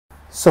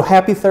So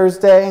happy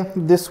Thursday.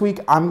 This week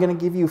I'm going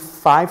to give you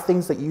 5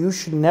 things that you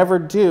should never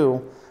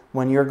do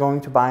when you're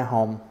going to buy a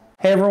home.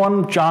 Hey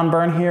everyone, Jon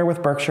Byrne here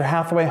with Berkshire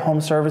Hathaway Home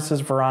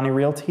Services Verani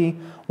Realty.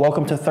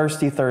 Welcome to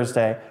Thirsty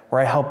Thursday, where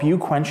I help you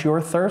quench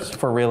your thirst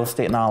for real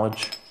estate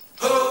knowledge.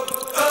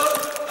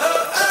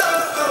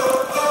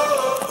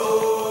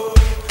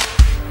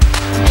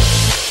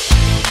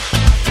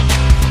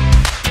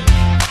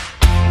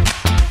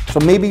 So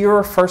maybe you're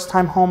a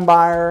first-time home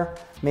buyer,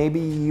 maybe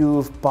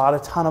you've bought a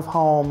ton of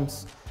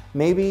homes,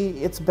 maybe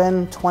it's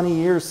been 20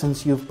 years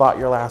since you've bought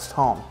your last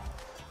home.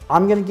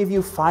 I'm gonna give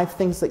you 5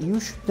 things that you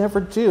should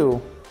never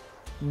do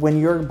when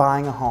you're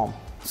buying a home.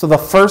 So the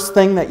first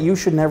thing that you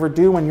should never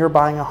do when you're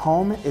buying a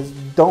home is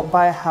don't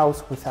buy a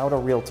house without a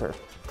realtor.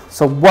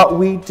 So what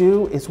we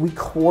do is we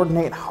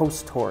coordinate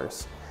house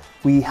tours.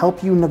 We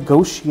help you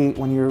negotiate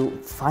when you're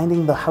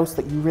finding the house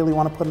that you really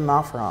want to put an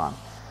offer on.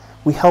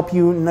 We help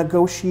you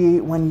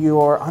negotiate when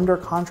you're under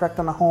contract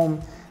on a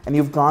home and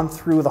you've gone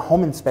through the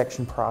home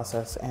inspection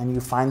process and you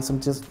find some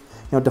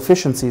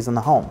deficiencies in the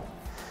home.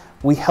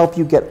 We help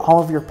you get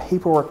all of your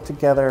paperwork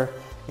together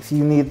if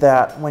you need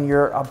that when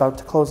you're about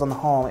to close on the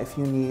home. If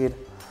you need,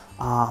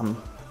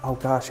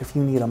 if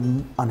you need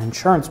an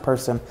insurance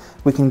person,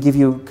 we can give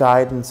you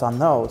guidance on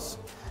those.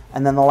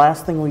 And then the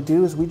last thing we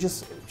do is we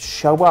just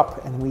show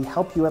up and we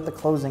help you at the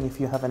closing if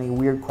you have any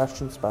weird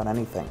questions about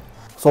anything.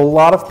 So a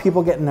lot of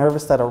people get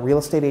nervous that a real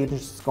estate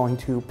agent is going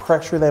to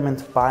pressure them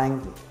into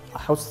buying a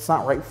house that's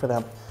not right for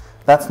them.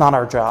 That's not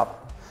our job.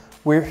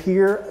 We're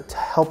here to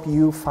help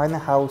you find the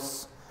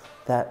house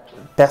that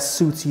best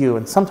suits you.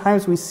 And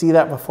sometimes we see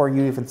that before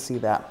you even see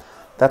that.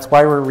 That's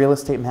why we're real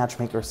estate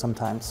matchmakers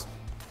sometimes.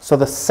 So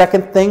the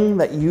second thing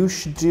that you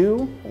should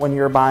do when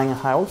you're buying a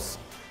house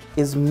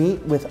is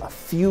meet with a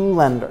few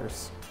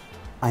lenders.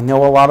 I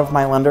know a lot of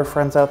my lender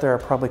friends out there are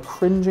probably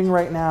cringing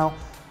right now,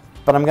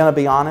 but I'm gonna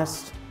be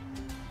honest.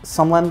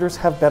 Some lenders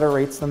have better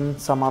rates than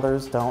some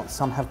others don't.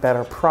 Some have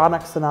better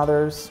products than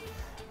others.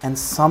 And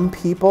some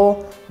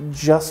people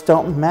just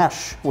don't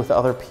mesh with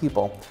other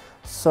people.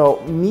 So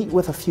meet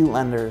with a few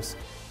lenders.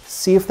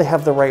 See if they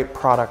have the right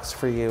products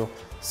for you.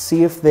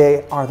 See if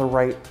they are the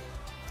right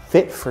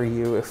fit for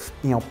you. If,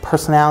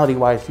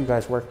 personality-wise, you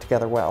guys work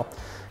together well.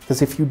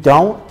 Because if you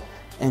don't,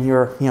 and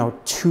you're,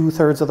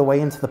 2/3 of the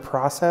way into the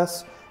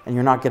process, and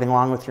you're not getting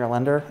along with your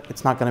lender,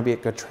 it's not going to be a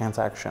good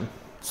transaction.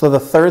 So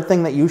the third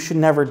thing that you should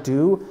never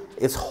do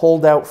is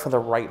hold out for the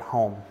right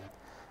home.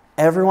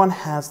 Everyone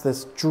has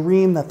this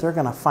dream that they're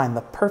gonna find the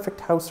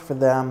perfect house for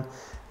them.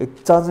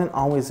 It doesn't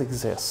always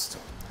exist.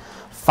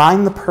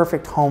 Find the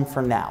perfect home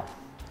for now.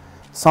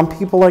 Some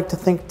people like to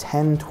think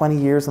 10, 20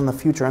 years in the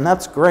future, and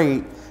that's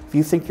great. If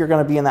you think you're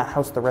gonna be in that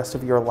house the rest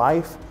of your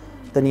life,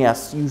 then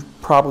yes, you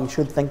probably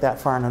should think that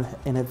far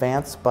in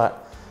advance,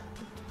 but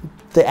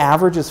the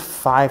average is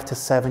 5 to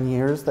 7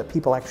 years that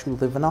people actually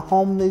live in a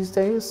home these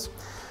days.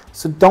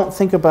 So don't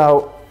think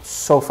about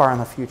so far in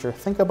the future.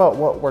 Think about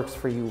what works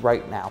for you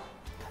right now.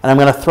 And I'm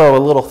going to throw a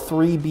little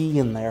 3B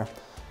in there.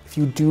 If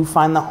you do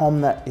find the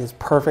home that is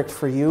perfect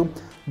for you,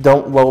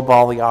 don't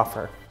lowball the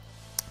offer.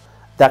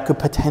 That could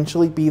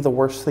potentially be the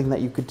worst thing that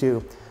you could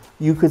do.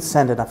 You could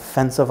send an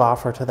offensive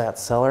offer to that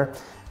seller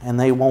and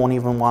they won't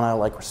even want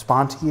to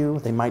respond to you.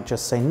 They might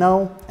just say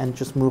no and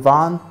just move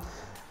on,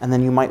 and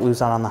then you might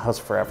lose out on the house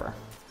forever.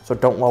 So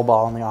don't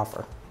lowball on the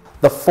offer.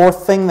 The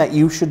fourth thing that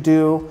you should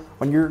do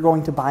when you're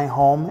going to buy a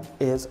home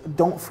is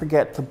don't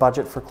forget to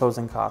budget for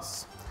closing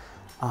costs.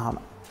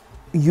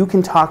 You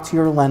can talk to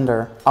your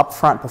lender up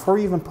front before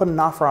you even put an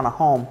offer on a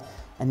home,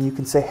 and you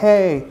can say,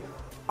 hey,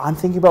 I'm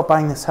thinking about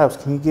buying this house.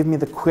 Can you give me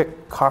the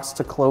quick cost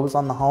to close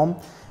on the home?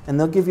 And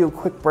they'll give you a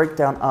quick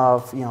breakdown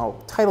of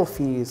title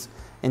fees,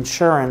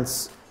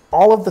 insurance,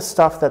 all of the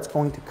stuff that's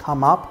going to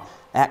come up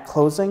at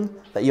closing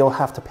that you'll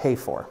have to pay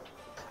for.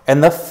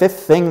 And the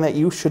fifth thing that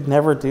you should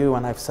never do,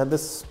 and I've said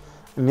this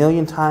a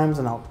million times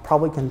and I'll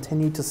probably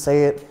continue to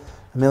say it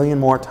a million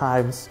more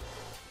times,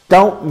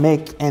 don't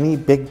make any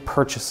big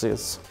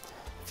purchases.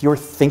 If you're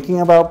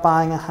thinking about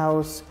buying a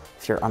house,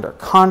 if you're under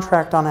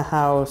contract on a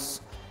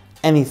house,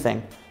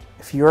 anything,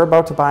 if you're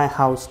about to buy a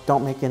house,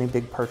 don't make any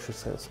big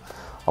purchases.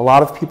 A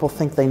lot of people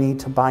think they need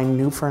to buy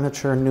new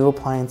furniture, new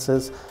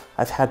appliances.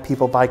 I've had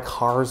people buy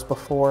cars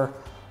before.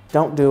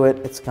 Don't do it.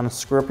 It's going to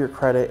screw up your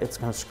credit. It's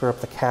going to screw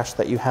up the cash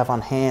that you have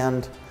on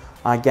hand.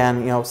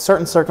 Again,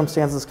 certain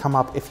circumstances come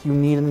up. If you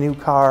need a new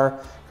car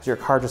because your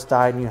car just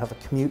died and you have a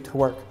commute to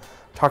work,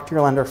 talk to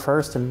your lender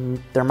first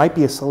and there might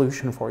be a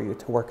solution for you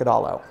to work it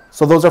all out.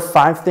 So those are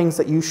 5 things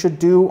that you should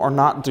do or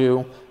not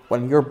do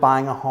when you're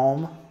buying a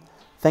home.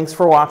 Thanks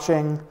for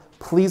watching.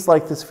 Please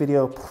like this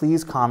video,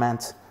 please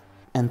comment,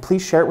 and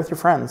please share it with your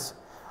friends.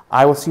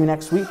 I will see you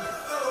next week.